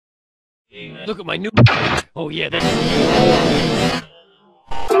Look at my new. Oh yeah, that's.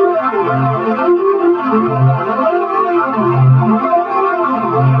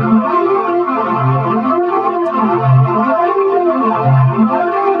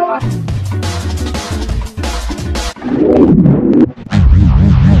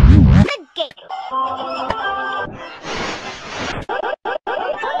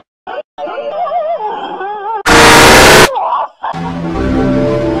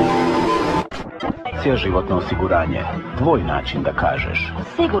 Životno osiguranje. Tvoj način da kažeš.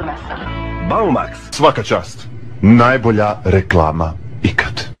 Sigurna sam. Baumax. Svaka čast. Najbolja reklama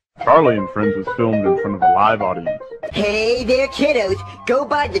ikad. Charlie and Friends was filmed in front of a live audience. Hey there, kiddos. Go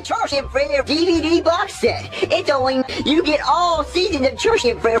buy the Charlie and Friends DVD box set. It's only, you get all seasons of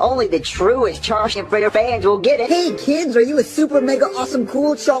Charlie and Friends. Only the truest Charlie and Friends fans will get it. Hey kids, are you a super mega awesome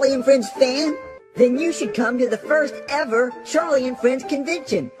cool Charlie and Friends fan? Then you should come to the first ever Charlie and Friends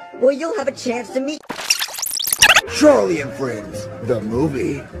convention, where you'll have a chance to meet Charlie and Friends, the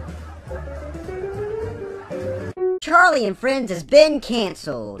movie. Charlie and Friends has been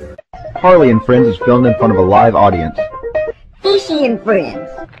canceled. Charlie and Friends is filmed in front of a live audience. Fishy and Friends.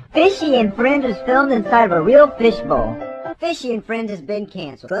 Fishy and Friends is filmed inside of a real fishbowl. Fishy and Friends has been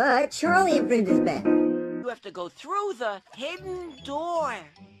canceled, but Charlie and Friends is back. You have to go through the hidden door.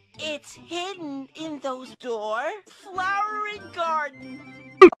 It's hidden in those doors. Flowering garden.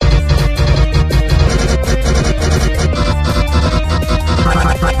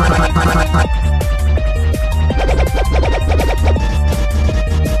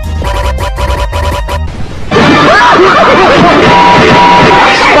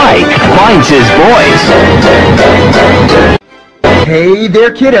 Spike finds his voice. Hey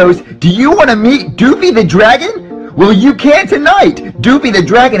there, kiddos. Do you want to meet Doopy the Dragon? Well, you can tonight. Doopy the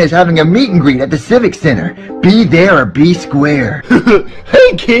Dragon is having a meet and greet at the Civic Center. Be there or be square.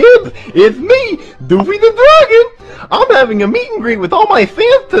 Hey kids, it's me, Doopy the Dragon. I'm having a meet and greet with all my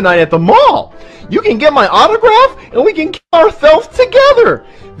fans tonight at the mall. You can get my autograph and we can kill ourselves together.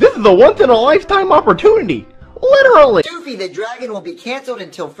 This is a once-in-a-lifetime opportunity. Literally. Doopy the Dragon will be canceled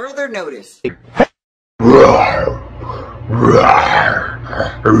until further notice.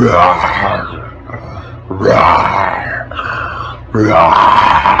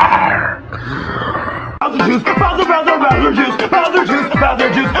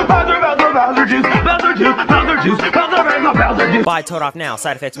 Buy Toad off now.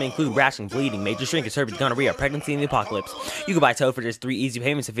 Side effects may include rash and bleeding, major shrinkage, herpes, gonorrhea, pregnancy, and the apocalypse. You can buy Toad for just 3 easy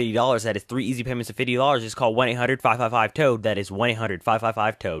payments of $50. That is 3 easy payments of $50. Just call 1-800-555-TOAD. That is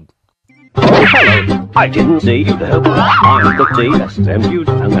 1-800-555-TOAD. Oh, hello. I didn't see you there. I'm the DSM,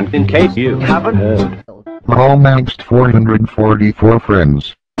 and in case you haven't heard. Almost 444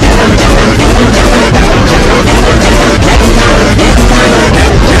 friends.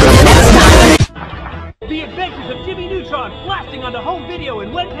 The Adventures of Jimmy Neutron blasting onto home video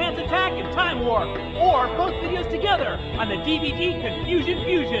in Wet Pants Attack and Time Warp, or both videos together on the DVD Confusion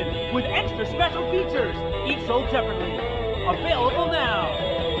Fusion with extra special features, each sold separately. Available now.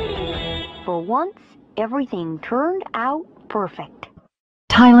 For once, everything turned out perfect.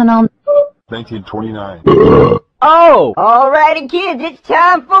 Tylenol. 1929. Oh! Alrighty kids, it's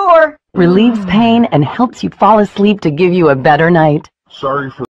time for... Relieves pain and helps you fall asleep to give you a better night. Sorry for